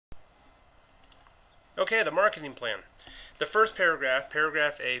Okay, the marketing plan. The first paragraph,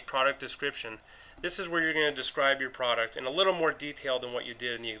 paragraph A, product description, this is where you're going to describe your product in a little more detail than what you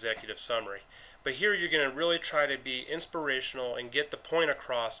did in the executive summary. But here you're going to really try to be inspirational and get the point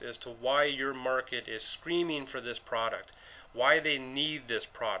across as to why your market is screaming for this product, why they need this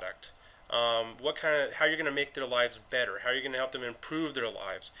product, how you're going to make their lives better, how you're going to help them improve their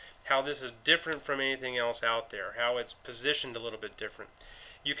lives, how this is different from anything else out there, how it's positioned a little bit different.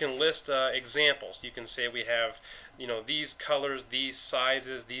 You can list examples. You can say we have, these colors, these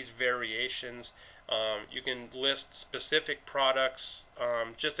sizes, these variations. You can list specific products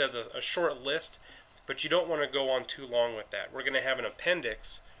just as a short list, but you don't want to go on too long with that. We're going to have an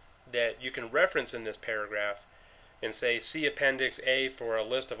appendix that you can reference in this paragraph and say, see Appendix A for a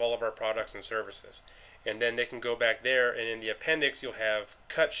list of all of our products and services. And then they can go back there, and in the appendix you'll have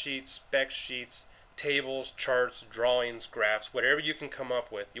cut sheets, spec sheets, tables, charts, drawings, graphs, whatever you can come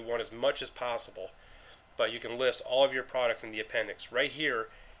up with. You want as much as possible, but you can list all of your products in the appendix. Right here,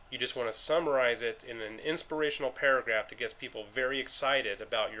 you just want to summarize it in an inspirational paragraph that gets people very excited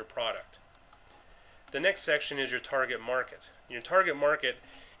about your product. The next section is your target market. Your target market,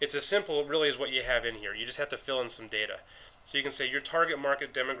 it's as simple really as what you have in here. You just have to fill in some data. So you can say your target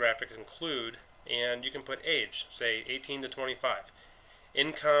market demographics include, and you can put age, say 18 to 25,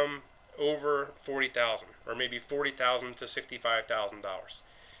 income over $40,000, or maybe $40,000 to $65,000,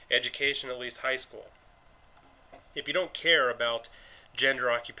 education at least high school. If you don't care about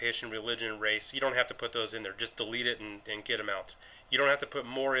gender, occupation, religion, race, you don't have to put those in there. Just delete it and get them out. You don't have to put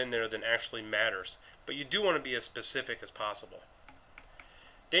more in there than actually matters, but you do want to be as specific as possible.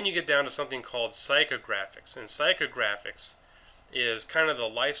 Then you get down to something called psychographics, and psychographics is kind of the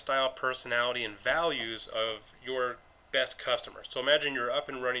lifestyle, personality, and values of your best customers. So imagine you're up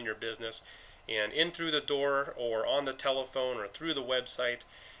and running your business, and in through the door or on the telephone or through the website,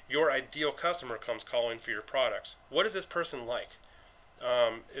 your ideal customer comes calling for your products. What is this person like?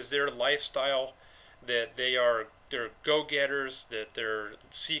 Is their lifestyle that they're go-getters, that they're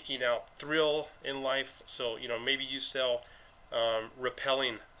seeking out thrill in life? So maybe you sell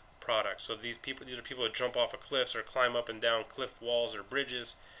rappelling products. So these are people that jump off of cliffs or climb up and down cliff walls or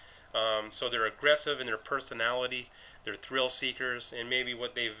bridges. So they're aggressive in their personality, they're thrill seekers, and maybe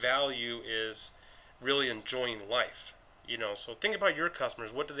what they value is really enjoying life. So think about your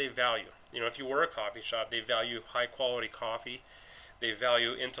customers. What do they value? If you were a coffee shop, they value high quality coffee. They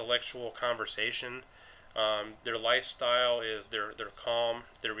value intellectual conversation. Their lifestyle is they're calm,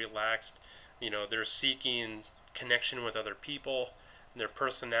 they're relaxed. They're seeking connection with other people. Their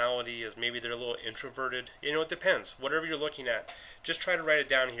personality is maybe they're a little introverted. It depends. Whatever you're looking at, just try to write it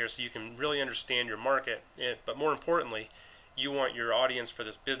down here so you can really understand your market. But more importantly, you want your audience for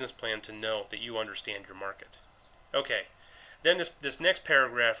this business plan to know that you understand your market. Okay, then this next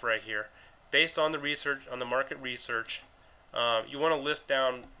paragraph right here, based on the research, on the market research, you want to list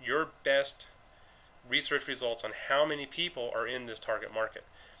down your best research results on how many people are in this target market.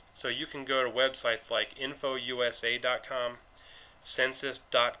 So you can go to websites like infousa.com,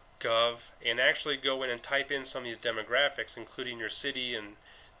 census.gov, and actually go in and type in some of these demographics, including your city and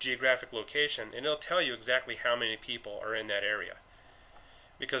geographic location, and it'll tell you exactly how many people are in that area.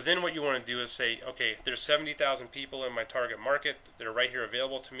 Because then what you want to do is say, okay, if there's 70,000 people in my target market that are right here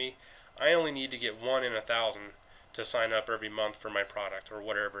available to me, I only need to get 1 in 1,000 to sign up every month for my product, or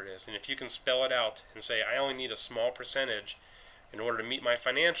whatever it is. And if you can spell it out and say, I only need a small percentage in order to meet my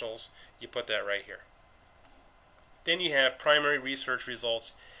financials, you put that right here. Then you have primary research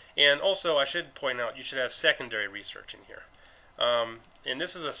results, and also I should point out you should have secondary research in here. And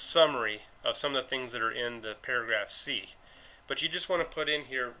this is a summary of some of the things that are in the paragraph C. But you just want to put in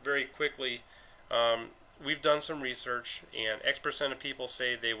here very quickly, we've done some research, and X% of people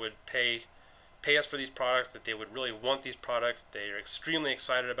say they would pay us for these products, that they would really want these products, they're extremely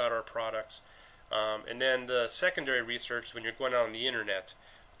excited about our products. And then the secondary research is when you're going out on the internet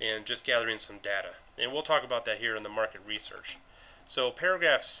and just gathering some data. And we'll talk about that here in the market research. So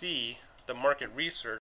paragraph C, the market research,